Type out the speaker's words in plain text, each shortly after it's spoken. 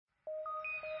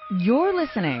You're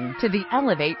listening to the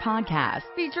Elevate Podcast,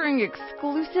 featuring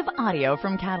exclusive audio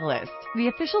from Catalyst, the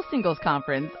official singles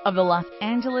conference of the Los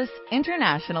Angeles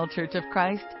International Church of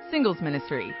Christ Singles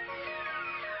Ministry.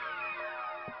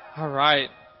 All right.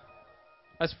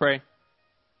 Let's pray.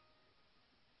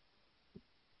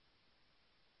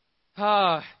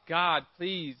 God,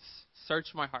 please search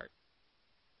my heart.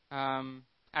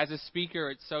 As a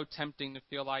speaker, it's so tempting to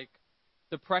feel like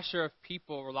the pressure of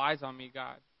people relies on me,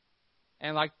 God.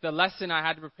 And like the lesson I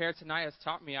had to prepare tonight has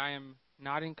taught me, I am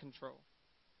not in control.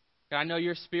 God, I know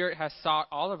your Spirit has sought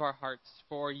all of our hearts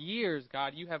for years,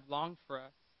 God. You have longed for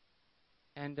us.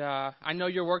 And I know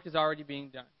your work is already being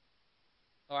done.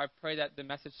 So I pray that the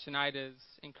message tonight is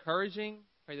encouraging.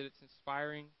 Pray that it's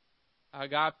inspiring.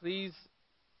 God, please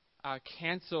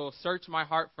search my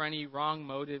heart for any wrong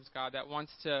motives, God, that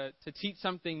wants to teach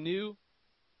something new.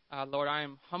 Lord, I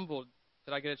am humbled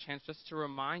that I get a chance just to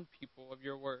remind people of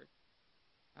your word.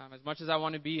 As much as I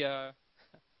want to be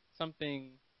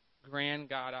something grand,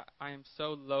 God, I am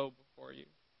so low before you.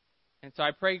 And so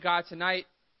I pray, God, tonight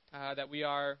that we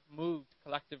are moved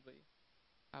collectively.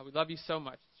 We love you so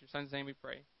much. It's your son's name we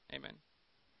pray. Amen.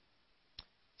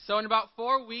 So in about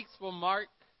 4 weeks, we'll mark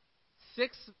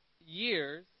 6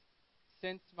 years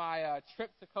since my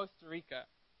trip to Costa Rica.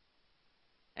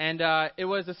 And it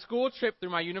was a school trip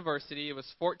through my university. It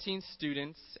was 14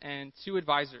 students and 2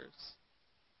 advisors.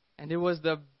 And it was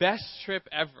the best trip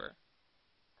ever.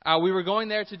 We were going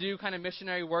there to do kind of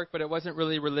missionary work, but it wasn't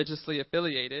really religiously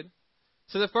affiliated.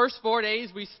 So the first 4 days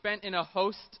we spent in a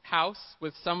host house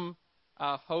with some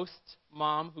host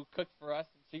mom who cooked for us,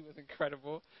 and she was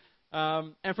incredible.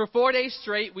 And for 4 days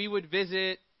straight, we would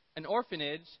visit an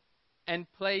orphanage and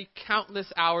play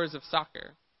countless hours of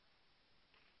soccer.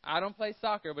 I don't play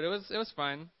soccer, but it was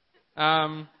fun.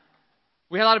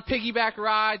 We had a lot of piggyback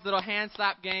rides, little hand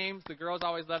slap games. The girls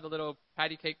always loved the little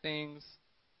patty cake things.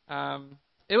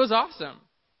 It was awesome.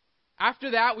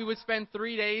 After that, we would spend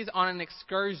 3 days on an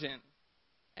excursion.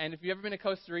 And if you've ever been to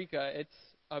Costa Rica, it's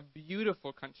a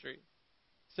beautiful country.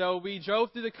 So we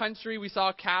drove through the country. We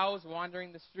saw cows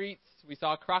wandering the streets. We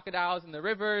saw crocodiles in the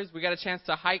rivers. We got a chance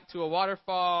to hike to a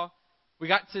waterfall. We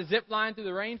got to zip line through the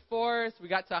rainforest. We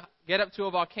got to get up to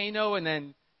a volcano and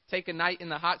then take a night in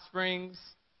the hot springs.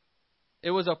 It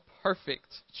was a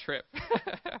perfect trip.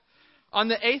 On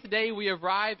the 8th day, we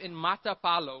arrived in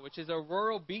Matapalo, which is a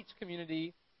rural beach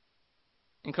community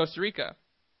in Costa Rica.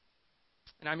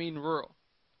 And I mean rural.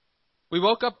 We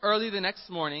woke up early the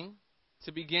next morning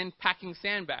to begin packing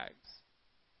sandbags.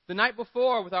 The night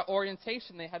before, with our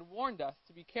orientation, they had warned us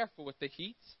to be careful with the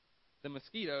heat, the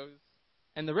mosquitoes,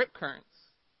 and the rip currents.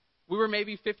 We were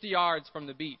maybe 50 yards from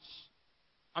the beach.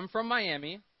 I'm from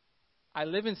Miami. I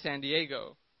live in San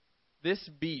Diego. This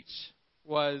beach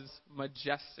was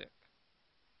majestic.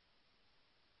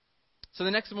 So the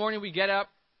next morning we get up,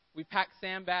 we pack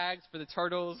sandbags for the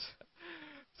turtles.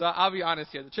 So I'll be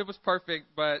honest here, the trip was perfect,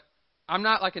 but I'm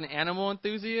not like an animal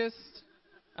enthusiast.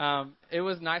 It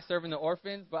was nice serving the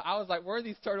orphans, but I was like, where are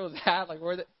these turtles at? Like,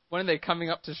 when are they coming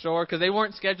up to shore? Because they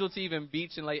weren't scheduled to even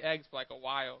beach and lay eggs for like a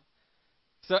while.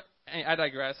 So I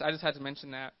digress. I just had to mention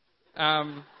that.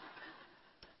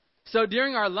 So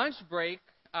during our lunch break,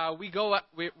 we go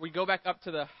back up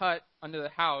to the hut under the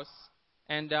house,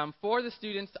 and 4 of the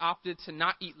students opted to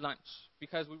not eat lunch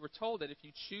because we were told that if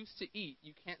you choose to eat,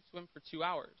 you can't swim for 2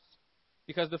 hours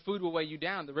because the food will weigh you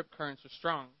down. The rip currents are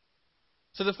strong.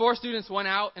 So the 4 students went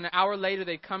out, and an hour later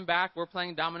they come back. We're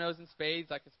playing dominoes and spades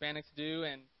like Hispanics do,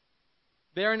 and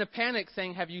they're in a panic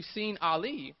saying, "Have you seen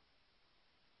Ali?"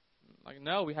 Like,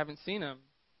 no, we haven't seen him.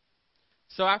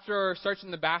 So after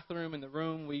searching the bathroom and the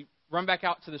room, we run back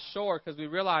out to the shore because we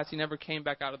realized he never came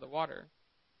back out of the water.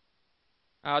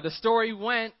 The story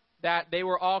went that they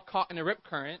were all caught in a rip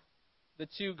current. The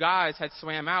 2 guys had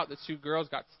swam out. The 2 girls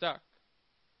got stuck.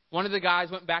 One of the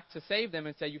guys went back to save them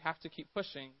and said, "You have to keep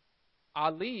pushing."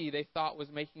 Ali, they thought, was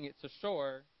making it to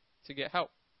shore to get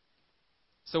help.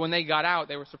 So when they got out,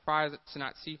 they were surprised to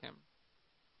not see him.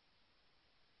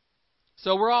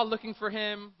 So we're all looking for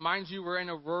him. Mind you, we're in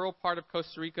a rural part of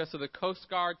Costa Rica, so the Coast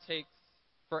Guard takes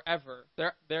forever.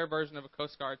 Their version of a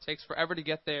Coast Guard takes forever to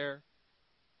get there.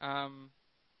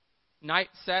 Night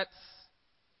sets.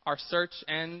 Our search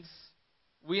ends.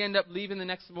 We end up leaving the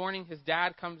next morning. His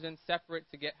dad comes in separate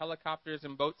to get helicopters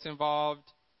and boats involved.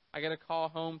 I get a call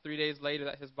home 3 days later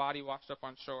that his body washed up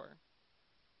on shore.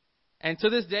 And to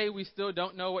this day, we still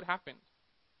don't know what happened.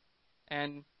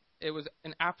 And it was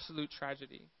an absolute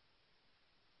tragedy.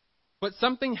 But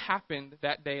something happened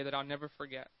that day that I'll never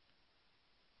forget.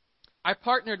 I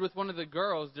partnered with one of the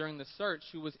girls during the search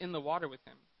who was in the water with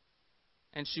him.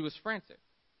 And she was frantic.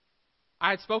 I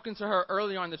had spoken to her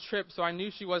earlier on the trip, so I knew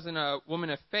she wasn't a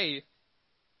woman of faith.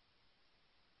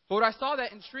 But what I saw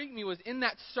that intrigued me was in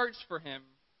that search for him,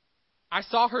 I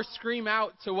saw her scream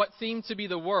out to what seemed to be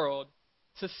the world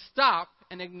to stop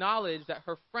and acknowledge that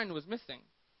her friend was missing.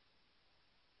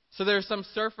 So there were some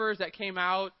surfers that came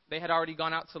out. They had already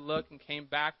gone out to look and came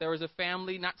back. There was a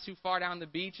family not too far down the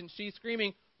beach, and she's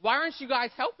screaming, "Why aren't you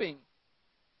guys helping?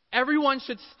 Everyone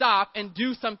should stop and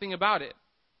do something about it."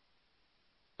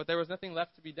 But there was nothing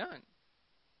left to be done.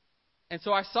 And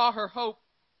so I saw her hope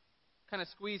kind of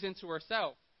squeeze into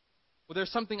herself. Well,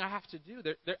 there's something I have to do.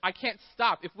 I can't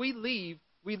stop. If we leave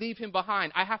him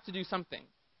behind. I have to do something.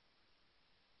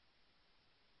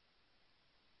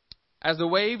 As the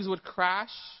waves would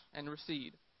crash and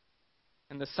recede,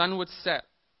 and the sun would set,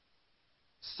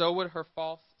 so would her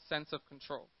false sense of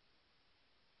control.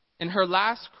 In her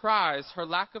last cries, her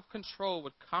lack of control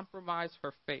would compromise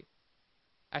her faith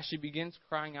as she begins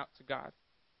crying out to God.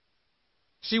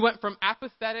 She went from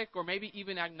apathetic or maybe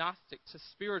even agnostic to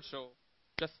spiritual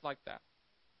just like that.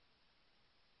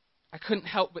 I couldn't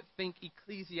help but think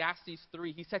Ecclesiastes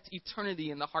 3. He sets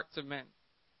eternity in the hearts of men.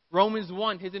 Romans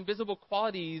 1, his invisible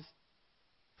qualities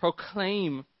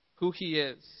proclaim who he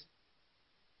is.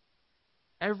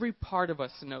 Every part of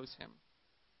us knows him.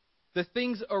 The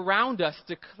things around us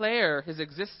declare his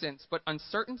existence, but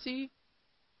uncertainty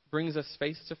brings us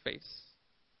face to face.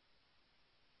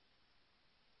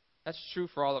 That's true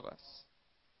for all of us.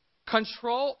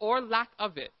 Control or lack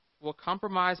of it will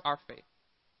compromise our faith.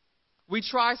 We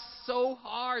try so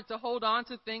hard to hold on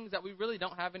to things that we really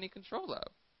don't have any control of.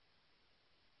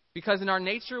 Because in our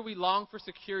nature, we long for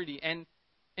security, and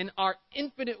in our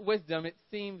infinite wisdom, it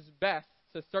seems best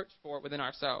to search for it within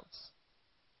ourselves.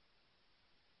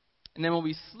 And then when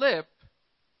we slip,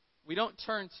 we don't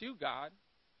turn to God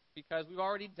because we've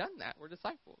already done that. We're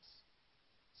disciples.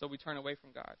 So we turn away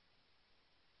from God.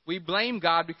 We blame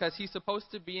God because he's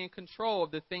supposed to be in control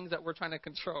of the things that we're trying to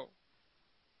control.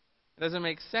 It doesn't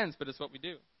make sense, but it's what we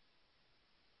do.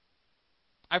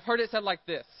 I've heard it said like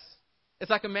this.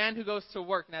 It's like a man who goes to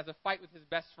work and has a fight with his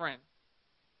best friend.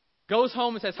 Goes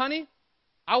home and says, "Honey,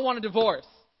 I want a divorce."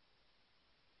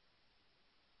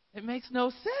 It makes no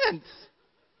sense.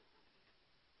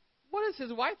 What does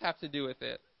his wife have to do with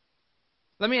it?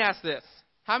 Let me ask this.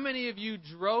 How many of you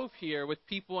drove here with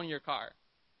people in your car?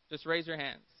 Just raise your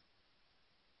hands.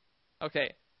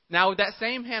 Okay. Now, with that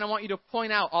same hand, I want you to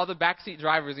point out all the backseat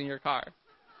drivers in your car.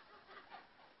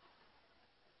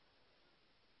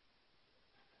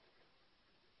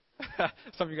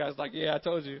 Some of you guys are like, "Yeah, I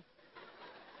told you."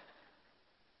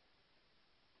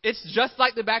 It's just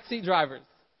like the backseat drivers.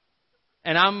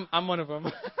 And I'm one of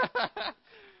them.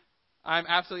 I'm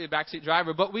absolutely a backseat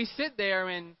driver. But we sit there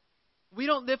and we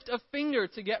don't lift a finger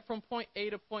to get from point A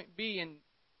to point B, and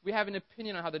we have an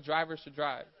opinion on how the driver should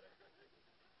drive.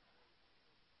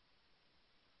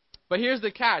 But here's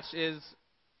the catch is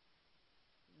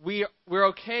we're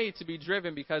okay to be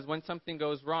driven because when something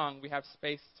goes wrong, we have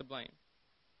space to blame.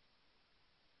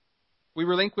 We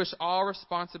relinquish all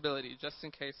responsibility just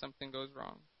in case something goes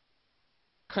wrong.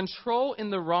 Control in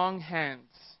the wrong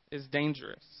hands is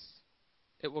dangerous.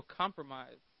 It will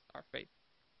compromise our faith.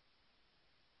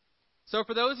 So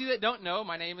for those of you that don't know,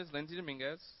 my name is Lindsay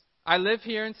Dominguez. I live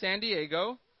here in San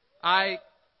Diego.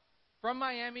 From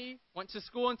Miami, went to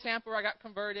school in Tampa where I got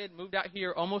converted, moved out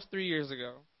here almost 3 years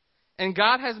ago. And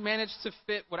God has managed to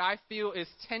fit what I feel is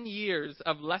 10 years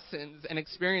of lessons and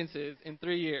experiences in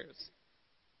 3 years.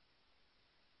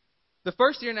 The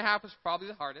first year and a half was probably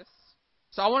the hardest.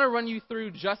 So I want to run you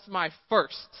through just my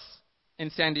firsts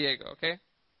in San Diego, okay?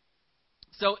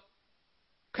 So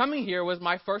coming here was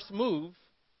my first move,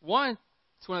 one,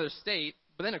 to another state,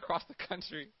 but then across the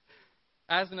country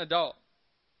as an adult.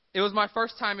 It was my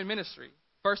first time in ministry.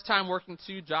 First time working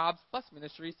 2 jobs plus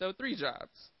ministry, so 3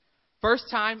 jobs. First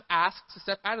time asked to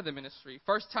step out of the ministry.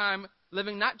 First time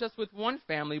living not just with one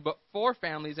family, but 4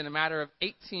 families in a matter of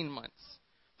 18 months.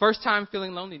 First time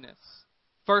feeling loneliness.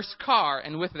 First car,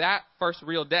 and with that, first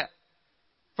real debt.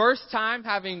 First time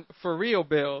having for real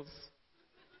bills.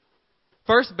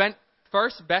 First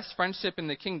best friendship in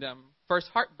the kingdom. First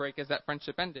heartbreak as that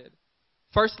friendship ended.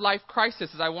 First life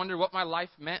crisis as I wondered what my life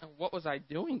meant and what was I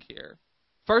doing here.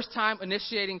 First time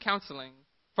initiating counseling.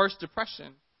 First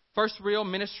depression. First real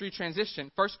ministry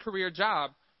transition. First career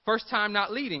job. First time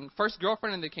not leading. First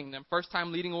girlfriend in the kingdom. First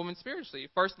time leading a woman spiritually.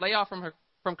 First layoff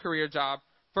from career job.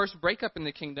 First breakup in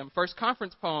the kingdom. First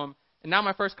conference poem. And now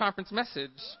my first conference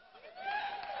message.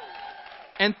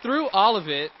 And through all of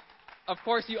it, of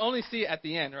course, you only see it at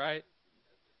the end, right?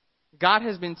 God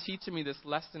has been teaching me this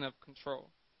lesson of control.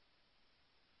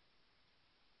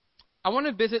 I want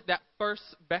to visit that first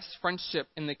best friendship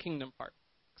in the kingdom part,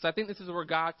 because I think this is where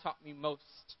God taught me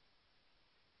most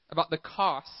about the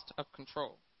cost of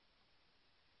control.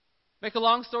 Make a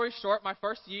long story short, my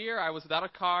first year, I was without a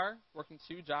car, working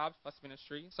 2 jobs plus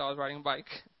ministry, so I was riding a bike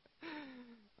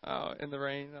in the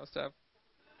rain. That was tough.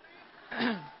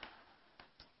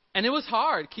 And it was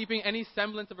hard keeping any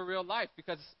semblance of a real life,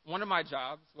 because one of my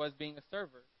jobs was being a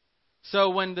server.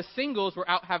 So when the singles were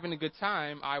out having a good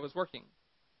time, I was working.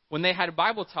 When they had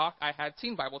Bible talk, I had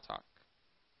teen Bible talk.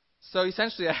 So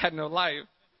essentially, I had no life.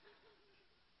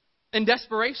 In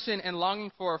desperation and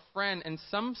longing for a friend and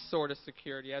some sort of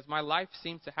security, as my life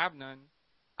seemed to have none,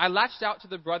 I latched out to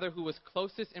the brother who was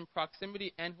closest in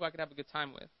proximity and who I could have a good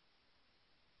time with.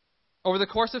 Over the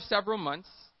course of several months,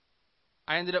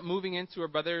 I ended up moving into a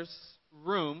brother's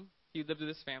room. He lived with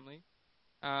his family.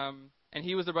 And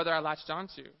he was the brother I latched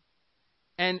onto.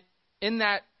 And in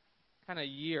that kind of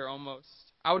year almost,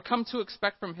 I would come to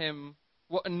expect from him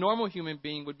what a normal human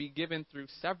being would be given through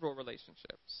several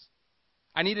relationships.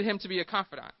 I needed him to be a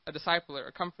confidant, a discipler,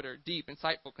 a comforter, deep,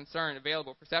 insightful, concerned,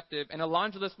 available, perceptive, and a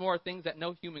laundry list more of things that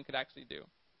no human could actually do.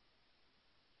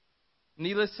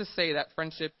 Needless to say, that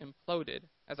friendship imploded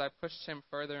as I pushed him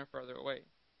further and further away.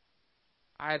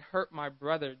 I had hurt my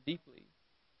brother deeply,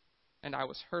 and I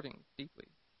was hurting deeply.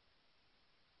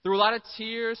 Through a lot of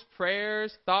tears,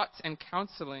 prayers, thoughts, and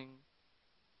counseling,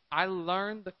 I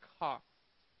learned the cost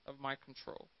of my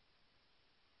control.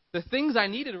 The things I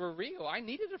needed were real. I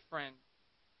needed a friend.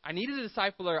 I needed a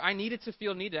discipler. I needed to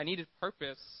feel needed. I needed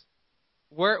purpose.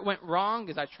 Where it went wrong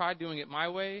is I tried doing it my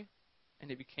way,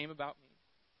 and it became about me.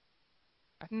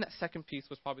 I think that second piece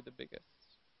was probably the biggest.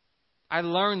 I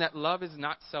learned that love is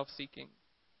not self-seeking.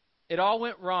 It all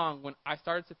went wrong when I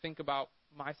started to think about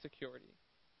my security.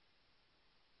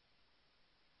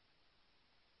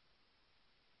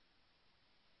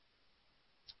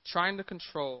 Trying to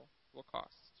control will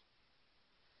cost.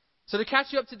 So to catch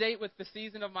you up to date with the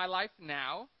season of my life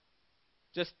now,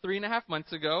 just 3.5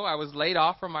 months ago, I was laid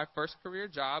off from my first career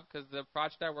job because the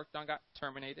project I worked on got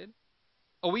terminated.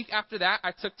 A week after that,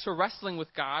 I took to wrestling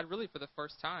with God, really for the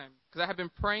first time, because I had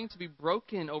been praying to be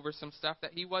broken over some stuff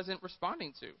that he wasn't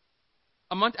responding to.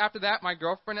 A month after that, my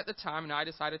girlfriend at the time and I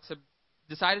decided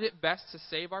it best to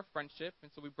save our friendship,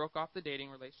 and so we broke off the dating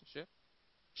relationship.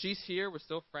 She's here, we're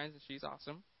still friends, and she's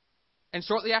awesome. And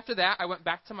shortly after that, I went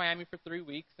back to Miami for 3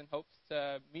 weeks in hopes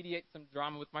to mediate some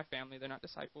drama with my family. They're not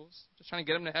disciples. Just trying to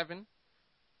get them to heaven.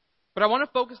 But I want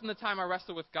to focus on the time I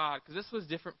wrestled with God, because this was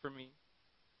different for me.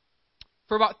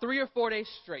 For about 3 or 4 days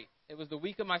straight, it was the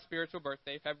week of my spiritual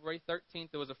birthday, February 13th.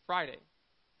 It was a Friday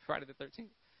the 13th.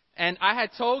 And I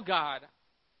had told God,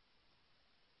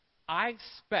 I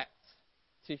expect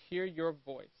to hear your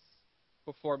voice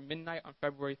before midnight on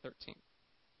February 13th.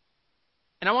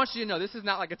 And I want you to know, this is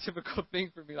not like a typical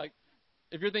thing for me. Like,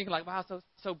 if you're thinking like, wow,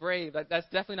 so brave, that's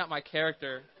definitely not my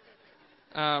character.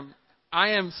 I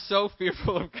am so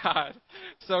fearful of God.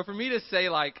 So for me to say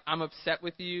like, I'm upset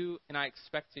with you and I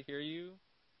expect to hear you,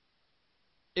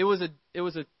 it was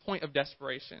a point of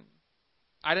desperation.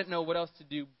 I didn't know what else to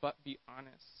do but be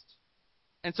honest.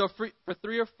 And so for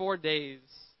 3 or 4 days,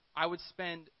 I would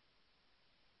spend,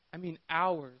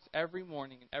 hours every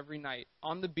morning and every night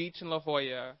on the beach in La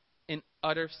Jolla in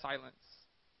utter silence.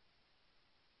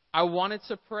 I wanted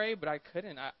to pray, but I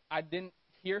couldn't. I didn't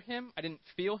hear him. I didn't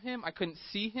feel him. I couldn't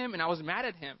see him, and I was mad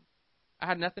at him. I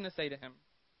had nothing to say to him.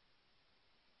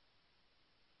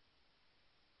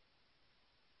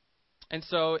 And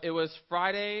so it was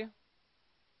Friday,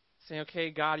 saying, okay,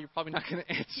 God, you're probably not going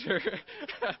to answer.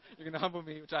 You're going to humble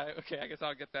me, I guess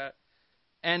I'll get that.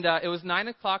 And it was 9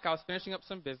 o'clock. I was finishing up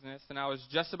some business, and I was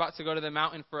just about to go to the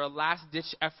mountain for a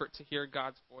last-ditch effort to hear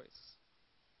God's voice.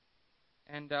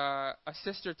 And a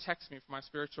sister texted me for my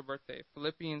spiritual birthday,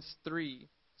 Philippians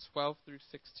 3:12 through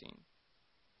 16.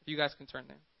 If you guys can turn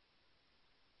there.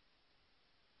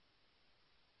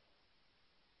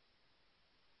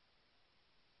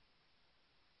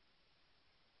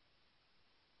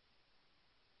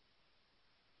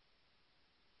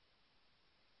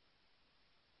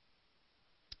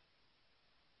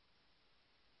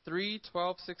 through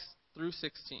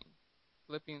 16.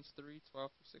 Philippians 3:12 through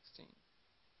 16.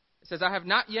 It says, I have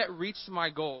not yet reached my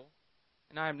goal,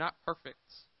 and I am not perfect.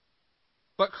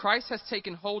 But Christ has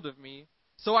taken hold of me,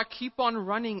 so I keep on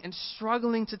running and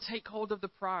struggling to take hold of the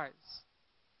prize.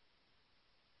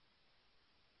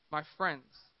 My friends,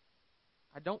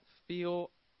 I don't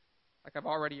feel like I've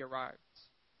already arrived.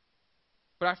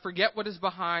 But I forget what is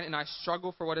behind, and I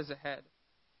struggle for what is ahead.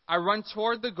 I run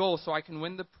toward the goal so I can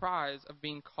win the prize of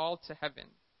being called to heaven.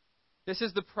 This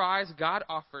is the prize God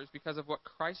offers because of what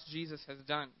Christ Jesus has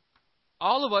done.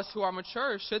 all of us who are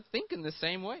mature should think in the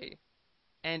same way.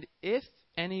 And if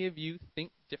any of you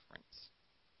think different,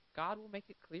 God will make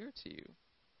it clear to you.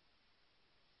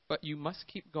 But you must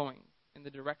keep going in the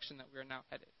direction that we are now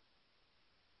headed.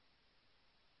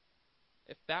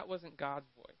 If that wasn't God's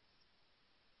voice,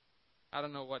 I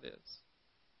don't know what is.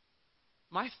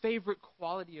 My favorite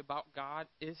quality about God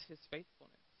is his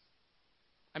faithfulness.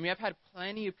 I mean, I've had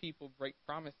plenty of people break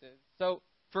promises. So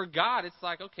for God, it's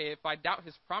like, okay, if I doubt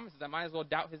his promises, I might as well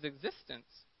doubt his existence.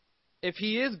 If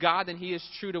he is God, then he is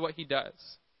true to what he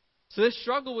does. So this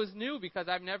struggle was new because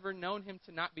I've never known him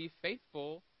to not be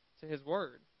faithful to his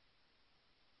word.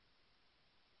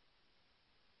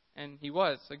 And he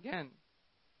was, again.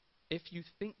 If you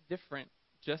think different,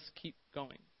 just keep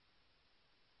going.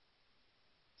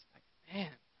 It's like,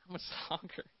 man, how much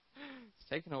longer? It's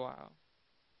taken a while.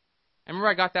 I remember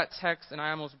I got that text and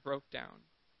I almost broke down.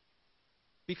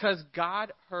 Because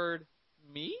God heard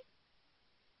me.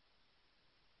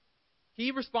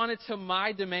 He responded to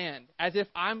my demand as if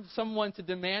I'm someone to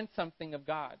demand something of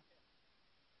God.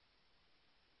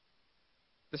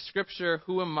 The scripture,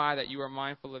 "Who am I that you are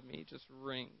mindful of me?" just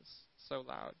rings so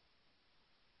loud.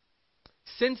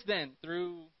 Since then,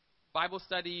 through Bible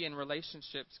study and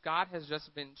relationships, God has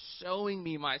just been showing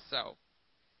me myself.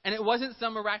 And it wasn't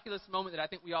some miraculous moment that I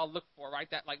think we all look for, right?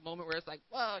 That like moment where it's like,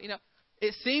 well,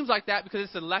 it seems like that because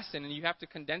it's a lesson and you have to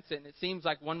condense it. And it seems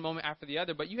like one moment after the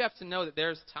other. But you have to know that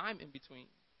there's time in between.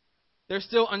 There's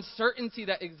still uncertainty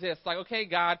that exists. Like, okay,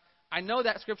 God, I know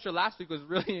that scripture last week was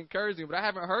really encouraging, but I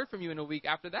haven't heard from you in a week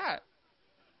after that.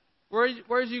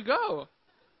 Where'd you go?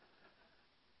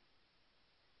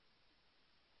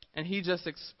 And he just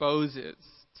exposes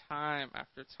time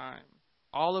after time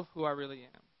all of who I really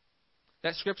am.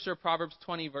 That scripture, Proverbs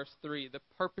 20, verse 3, "The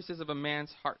purposes of a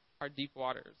man's heart are deep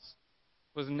waters,"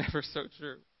 was never so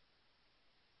true.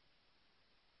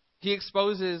 He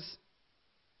exposes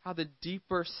how the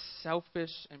deeper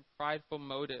selfish and prideful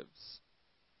motives,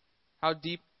 how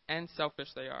deep and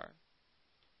selfish they are.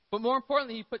 But more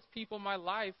importantly, he puts people in my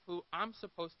life who I'm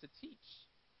supposed to teach,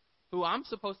 who I'm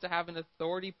supposed to have an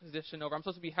authority position over. I'm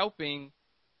supposed to be helping,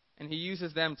 and he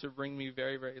uses them to bring me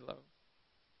very, very low.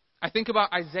 I think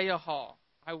about Isaiah Hall.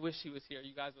 I wish he was here.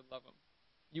 You guys would love him.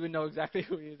 You would know exactly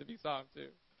who he is if you saw him too.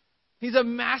 He's a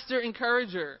master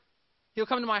encourager. He'll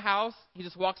come to my house. He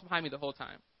just walks behind me the whole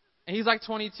time. And he's like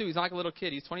 22. He's not like a little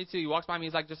kid. He's 22. He walks by me.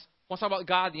 He's like just wants to talk about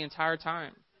God the entire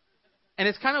time. And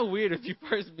it's kind of weird if you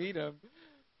first meet him.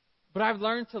 But I've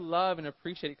learned to love and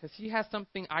appreciate it because he has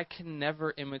something I can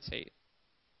never imitate.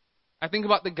 I think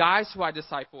about the guys who I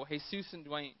disciple, Jesus and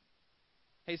Dwayne.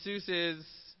 Jesus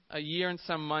is a year and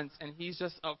some months, and he's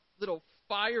just a little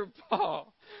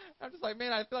fireball. I'm just like,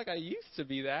 man, I feel like I used to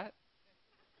be that.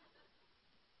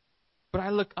 But I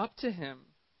look up to him,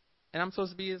 and I'm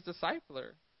supposed to be his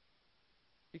discipler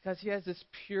because he has this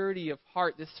purity of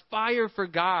heart, this fire for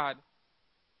God.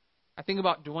 I think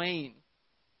about Dwayne,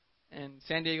 and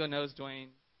San Diego knows Dwayne.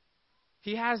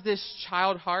 He has this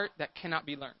child heart that cannot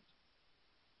be learned.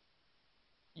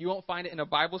 You won't find it in a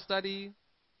Bible study.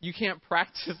 You can't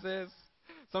practice this.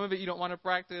 Some of it you don't want to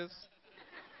practice.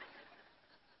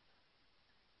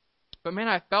 But man,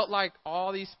 I felt like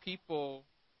all these people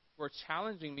were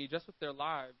challenging me just with their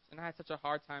lives, and I had such a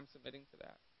hard time submitting to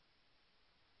that.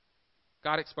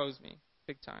 God exposed me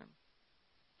big time.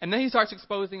 And then he starts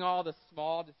exposing all the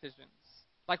small decisions.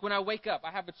 Like when I wake up,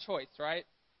 I have a choice, right?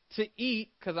 To eat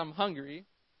because I'm hungry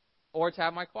or to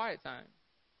have my quiet time.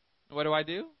 And what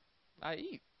do? I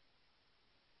eat.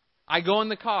 I go in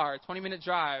the car, 20-minute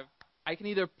drive. I can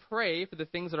either pray for the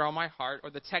things that are on my heart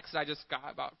or the text that I just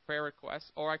got about prayer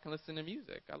requests, or I can listen to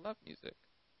music. I love music.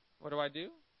 What do?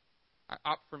 I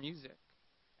opt for music.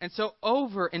 And so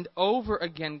over and over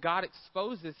again, God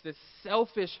exposes this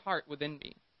selfish heart within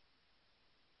me.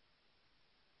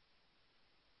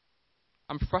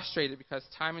 I'm frustrated because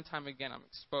time and time again I'm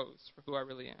exposed for who I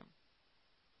really am.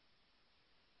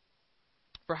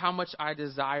 For how much I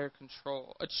desire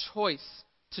control. A choice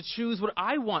to choose what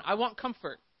I want. I want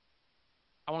comfort.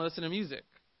 I want to listen to music.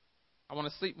 I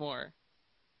want to sleep more.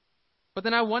 But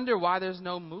then I wonder why there's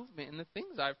no movement in the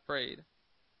things I've prayed.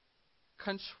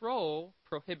 Control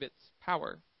prohibits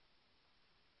power.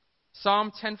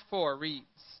 Psalm 10:4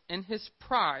 reads, "In his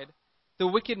pride, the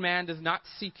wicked man does not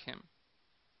seek him.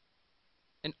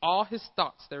 In all his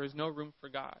thoughts, there is no room for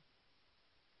God."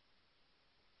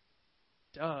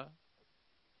 Duh.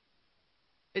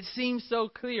 It seems so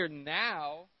clear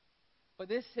now, but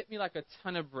this hit me like a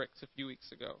ton of bricks a few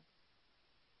weeks ago.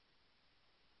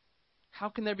 How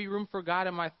can there be room for God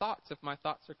in my thoughts if my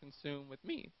thoughts are consumed with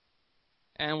me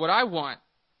and what I want?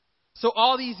 So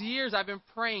all these years I've been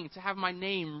praying to have my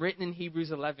name written in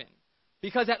Hebrews 11.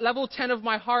 Because at level 10 of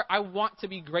my heart, I want to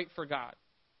be great for God.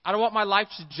 I don't want my life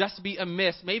to just be a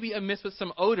miss, maybe a miss with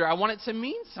some odor. I want it to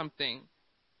mean something.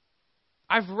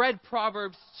 I've read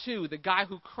Proverbs 2, the guy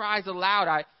who cries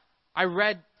aloud. I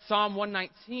read Psalm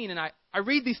 119, and I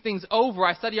read these things over.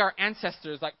 I study our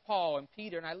ancestors like Paul and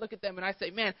Peter, and I look at them and I say,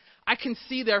 man, I can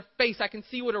see their face. I can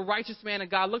see what a righteous man of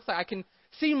God looks like. I can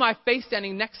see my face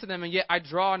standing next to them, and yet I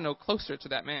draw no closer to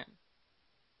that man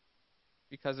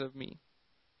because of me.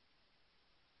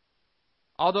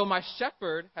 Although my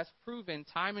shepherd has proven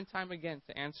time and time again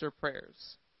to answer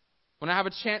prayers, when I have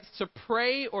a chance to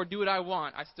pray or do what I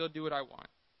want, I still do what I want.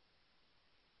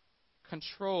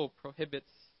 Control prohibits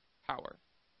power.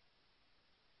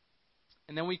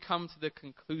 And then we come to the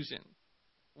conclusion.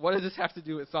 What does this have to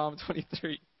do with Psalm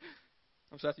 23?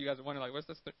 I'm sure you guys are wondering, like, where's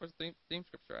the theme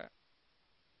scripture at?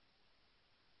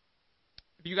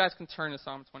 If you guys can turn to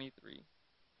Psalm 23,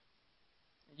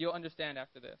 you'll understand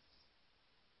after this.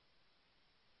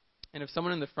 And if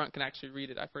someone in the front can actually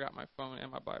read it, I forgot my phone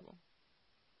and my Bible.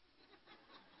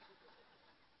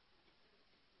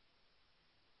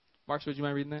 Mark, would you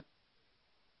mind reading that?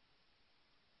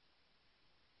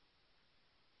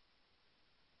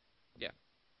 Yeah.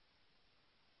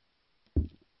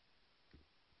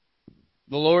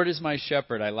 The Lord is my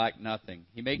shepherd, I lack nothing.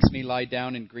 He makes me lie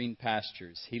down in green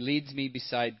pastures. He leads me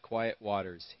beside quiet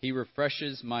waters. He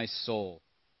refreshes my soul.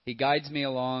 He guides me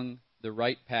along the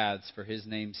right paths for his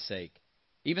name's sake.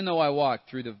 Even though I walk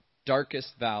through the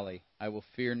darkest valley, I will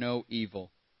fear no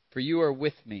evil. For you are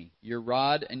with me. Your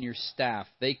rod and your staff,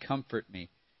 they comfort me.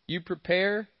 You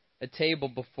prepare a table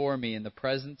before me in the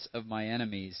presence of my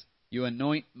enemies. You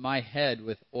anoint my head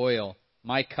with oil.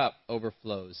 My cup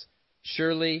overflows.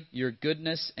 Surely your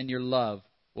goodness and your love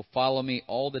will follow me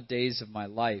all the days of my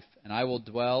life, and I will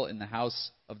dwell in the house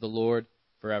of the Lord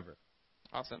forever.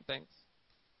 Awesome, thanks.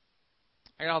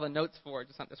 I got all the notes for it,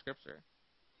 just not the scripture.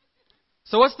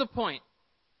 So what's the point?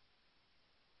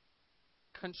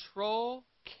 Control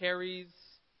carries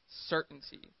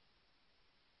certainty.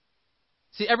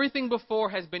 See, everything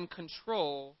before has been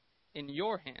control in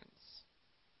your hands.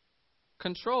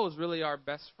 Control is really our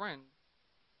best friend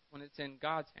when it's in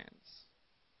God's hands.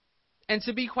 And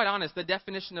to be quite honest, the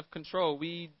definition of control,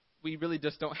 we really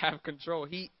just don't have control.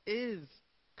 He is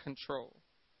control.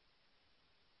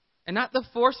 And not the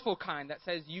forceful kind that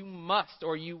says you must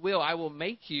or you will, I will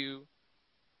make you.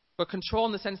 But control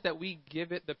in the sense that we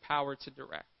give it the power to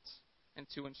direct and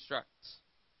to instruct.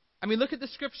 I mean, look at the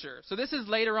scripture. So this is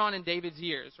later on in David's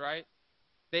years, right?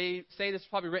 They say this was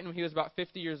probably written when he was about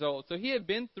 50 years old. So he had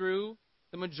been through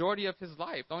the majority of his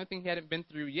life. The only thing he hadn't been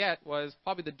through yet was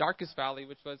probably the darkest valley,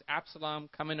 which was Absalom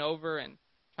coming over and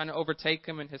trying to overtake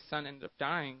him, and his son ended up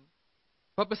dying.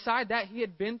 But beside that, he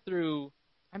had been through,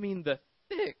 the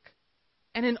thick.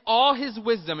 And in all his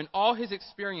wisdom and all his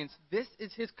experience, this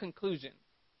is his conclusion.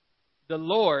 The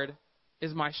Lord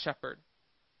is my shepherd.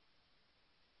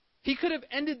 He could have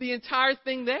ended the entire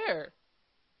thing there.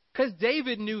 Because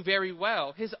David knew very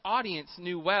well, his audience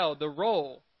knew well the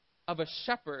role of a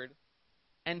shepherd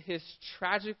and his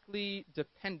tragically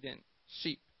dependent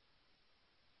sheep.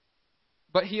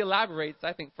 But he elaborates,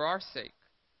 I think, for our sake.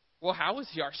 Well, how is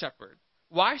he our shepherd?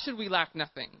 Why should we lack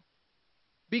nothing?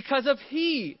 Because of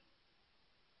he.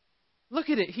 Look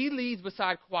at it. He leads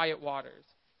beside quiet waters.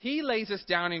 He lays us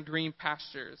down in green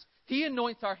pastures. He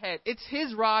anoints our head. It's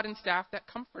his rod and staff that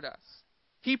comfort us.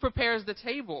 He prepares the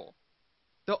table.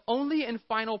 The only and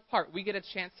final part we get a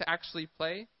chance to actually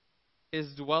play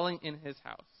is dwelling in his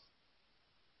house.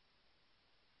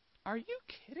 Are you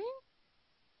kidding?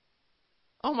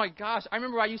 Oh my gosh. I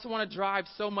remember I used to want to drive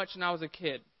so much when I was a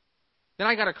kid. Then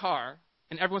I got a car,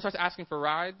 and everyone starts asking for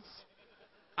rides.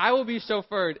 I will be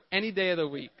chauffeured any day of the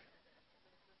week.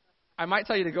 I might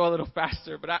tell you to go a little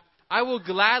faster, but I will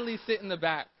gladly sit in the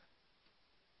back.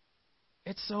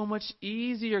 It's so much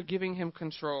easier giving him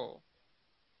control.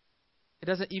 It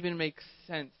doesn't even make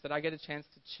sense that I get a chance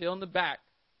to chill in the back.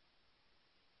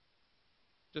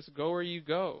 Just go where you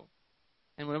go.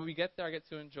 And when we get there, I get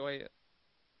to enjoy it.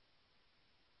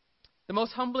 The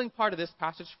most humbling part of this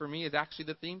passage for me is actually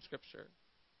the theme scripture.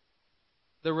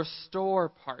 The restore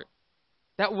part.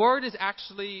 That word is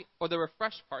actually, or the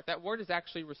refresh part, that word is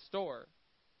actually restore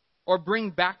or bring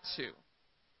back to.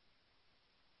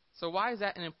 So why is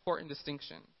that an important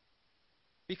distinction?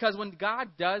 Because when God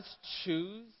does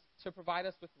choose to provide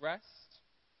us with rest,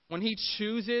 when he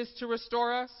chooses to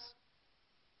restore us,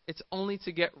 it's only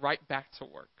to get right back to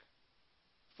work.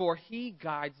 For he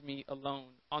guides me alone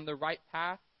on the right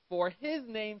path for his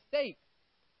name's sake.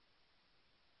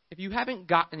 If you haven't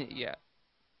gotten it yet,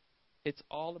 It's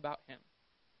all about him.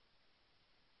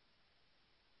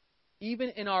 Even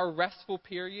in our restful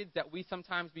periods that we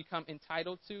sometimes become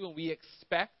entitled to and we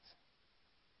expect,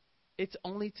 it's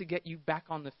only to get you back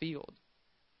on the field.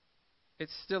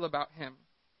 It's still about him.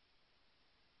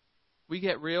 We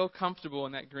get real comfortable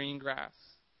in that green grass.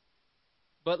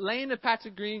 But lay in a patch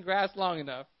of green grass long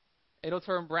enough, it'll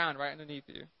turn brown right underneath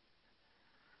you.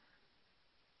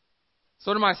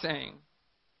 So what am I saying?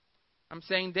 I'm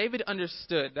saying David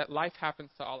understood that life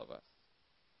happens to all of us.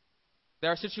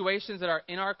 There are situations that are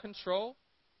in our control,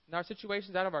 and there are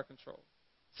situations out of our control.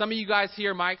 Some of you guys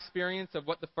hear my experience of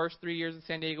what the first 3 years in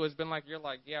San Diego has been like. You're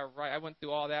like, yeah, right, I went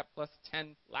through all that plus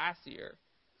 10 last year.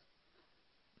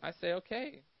 I say,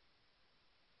 okay.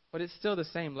 But it's still the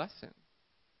same lesson.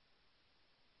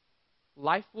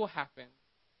 Life will happen,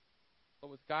 but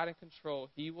with God in control,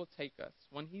 he will take us,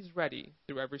 when he's ready,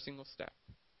 through every single step.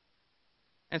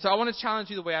 And so I want to challenge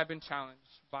you the way I've been challenged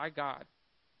by God,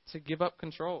 to give up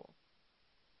control.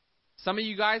 Some of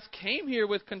you guys came here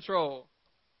with control.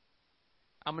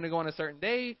 I'm going to go on a certain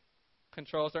date,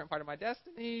 control a certain part of my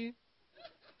destiny.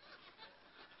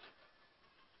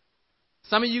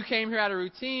 Some of you came here out of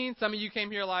routine. Some of you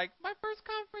came here like, my first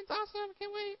conference, awesome,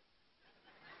 can't wait.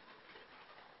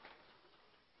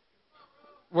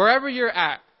 Wherever you're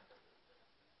at,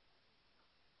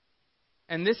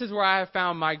 and this is where I have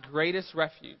found my greatest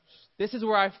refuge. This is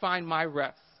where I find my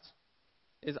rest,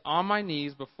 is on my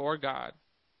knees before God,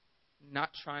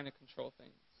 not trying to control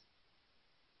things.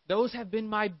 Those have been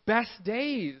my best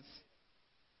days.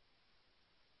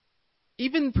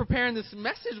 Even preparing this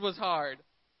message was hard.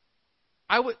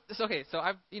 I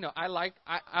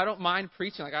don't mind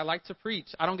preaching. Like, I like to preach.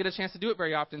 I don't get a chance to do it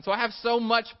very often. So I have so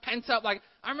much pent up, like,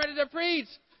 I'm ready to preach.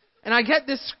 And I get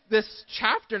this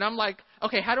chapter, and I'm like,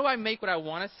 okay, how do I make what I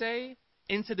want to say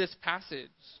into this passage?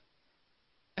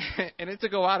 And it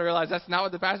took a while to realize that's not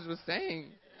what the passage was saying.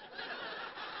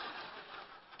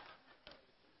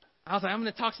 I was like, I'm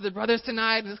going to talk to the brothers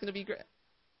tonight, and it's going to be great.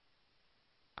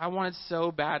 I wanted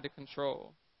so bad to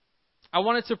control. I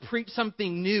wanted to preach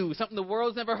something new, something the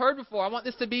world's never heard before. I want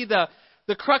this to be the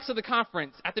crux of the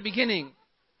conference at the beginning.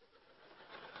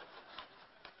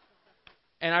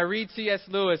 And I read C.S.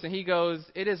 Lewis, and he goes,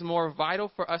 it is more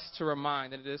vital for us to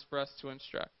remind than it is for us to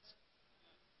instruct.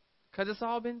 Because it's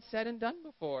all been said and done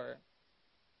before.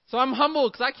 So I'm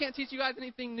humbled because I can't teach you guys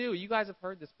anything new. You guys have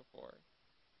heard this before.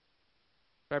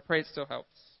 But I pray it still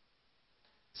helps.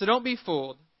 So don't be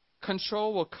fooled.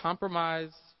 Control will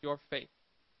compromise your faith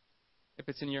if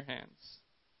it's in your hands.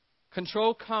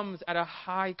 Control comes at a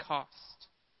high cost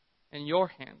in your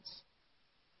hands.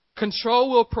 Control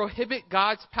will prohibit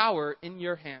God's power in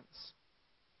your hands.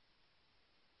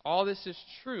 All this is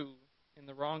true in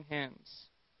the wrong hands.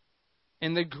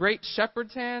 In the great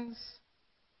shepherd's hands,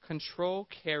 control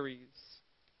carries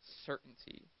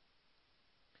certainty.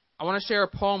 I want to share a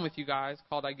poem with you guys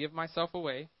called I Give Myself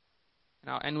Away. And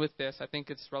I'll end with this. I think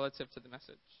it's relative to the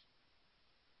message.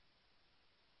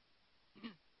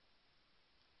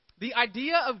 The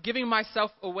idea of giving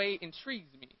myself away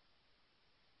intrigues me.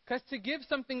 Because to give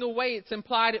something away, it's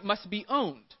implied it must be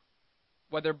owned,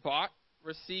 whether bought,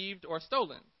 received, or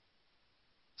stolen.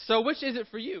 So which is it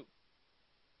for you?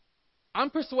 I'm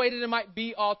persuaded it might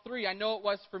be all three. I know it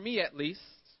was for me, at least.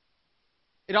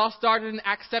 It all started in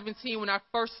Acts 17 when I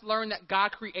first learned that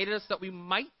God created us so that we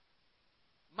might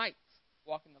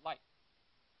walk in the light.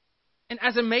 And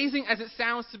as amazing as it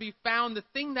sounds to be found, the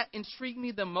thing that intrigued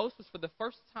me the most was for the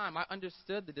first time I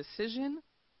understood the decision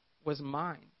was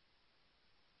mine.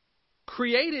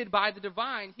 Created by the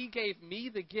divine, he gave me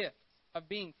the gift of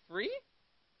being free.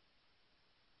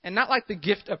 And not like the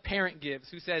gift a parent gives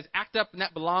who says, act up and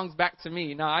that belongs back to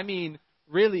me. No, I mean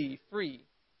really free.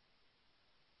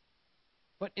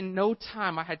 But in no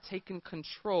time I had taken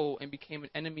control and became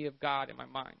an enemy of God in my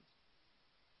mind.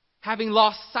 Having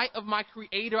lost sight of my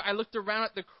Creator, I looked around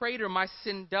at the crater my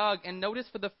sin dug and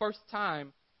noticed for the first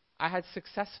time I had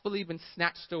successfully been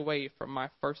snatched away from my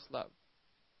first love.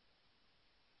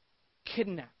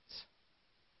 Kidnapped.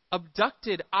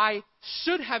 Abducted. I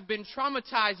should have been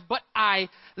traumatized, but I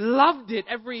loved it.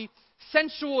 Every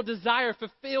sensual desire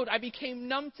fulfilled. I became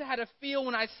numb to how to feel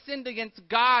when I sinned against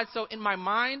God. So in my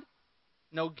mind,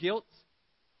 no guilt,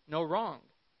 no wrong.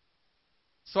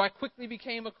 So I quickly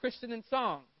became a Christian in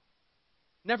song.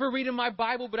 Never reading my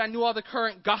Bible, but I knew all the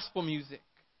current gospel music.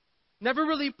 Never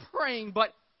really praying,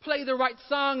 but play the right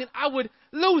song and I would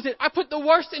lose it. I put the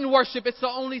worst in worship. It's the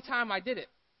only time I did it.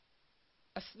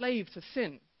 A slave to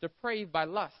sin, depraved by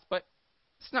lust. But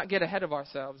let's not get ahead of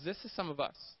ourselves. This is some of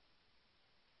us.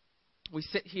 We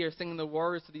sit here singing the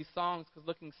words to these songs because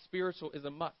looking spiritual is a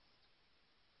must.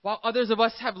 while others of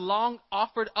us have long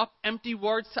offered up empty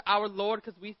words to our Lord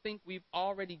because we think we've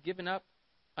already given up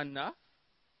enough.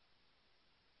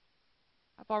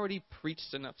 I've already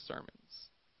preached enough sermons.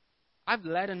 I've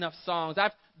led enough songs.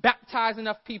 I've baptized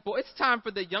enough people. It's time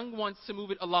for the young ones to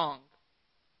move it along.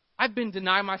 I've been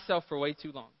denying myself for way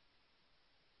too long.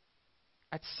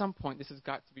 At some point, this has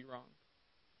got to be wrong.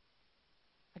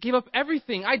 I gave up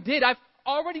everything. I did. I've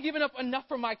already given up enough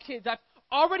for my kids. I've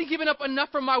already given up enough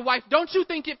for my wife. Don't you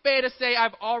think it fair to say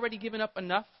I've already given up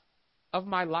enough of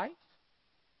my life?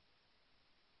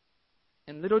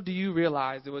 And little do you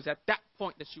realize it was at that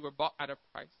point that you were bought at a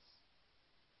price.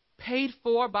 Paid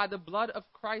for by the blood of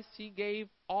Christ, he gave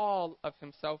all of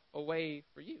himself away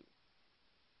for you.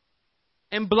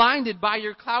 And blinded by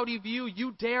your cloudy view,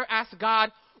 you dare ask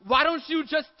God, why don't you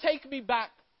just take me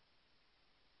back?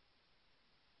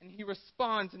 And he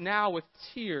responds now with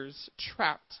tears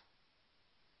trapped.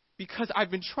 Because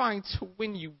I've been trying to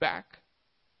win you back.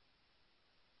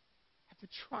 I've been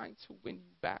trying to win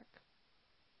you back.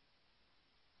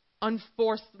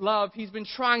 Unforced love. He's been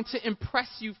trying to impress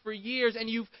you for years, and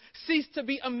you've ceased to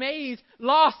be amazed,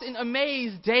 lost in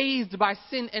amaze, dazed by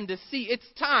sin and deceit.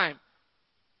 It's time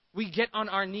we get on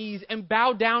our knees and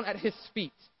bow down at his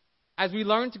feet as we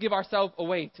learn to give ourselves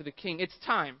away to the King. It's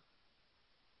time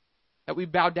that we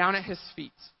bow down at his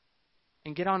feet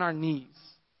and get on our knees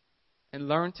and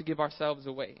learn to give ourselves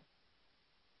away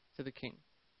to the King.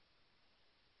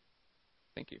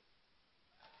 Thank you.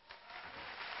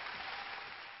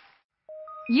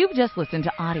 You've just listened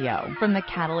to audio from the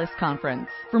Catalyst Conference.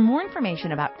 For more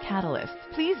information about Catalyst,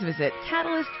 please visit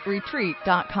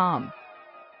catalystretreat.com.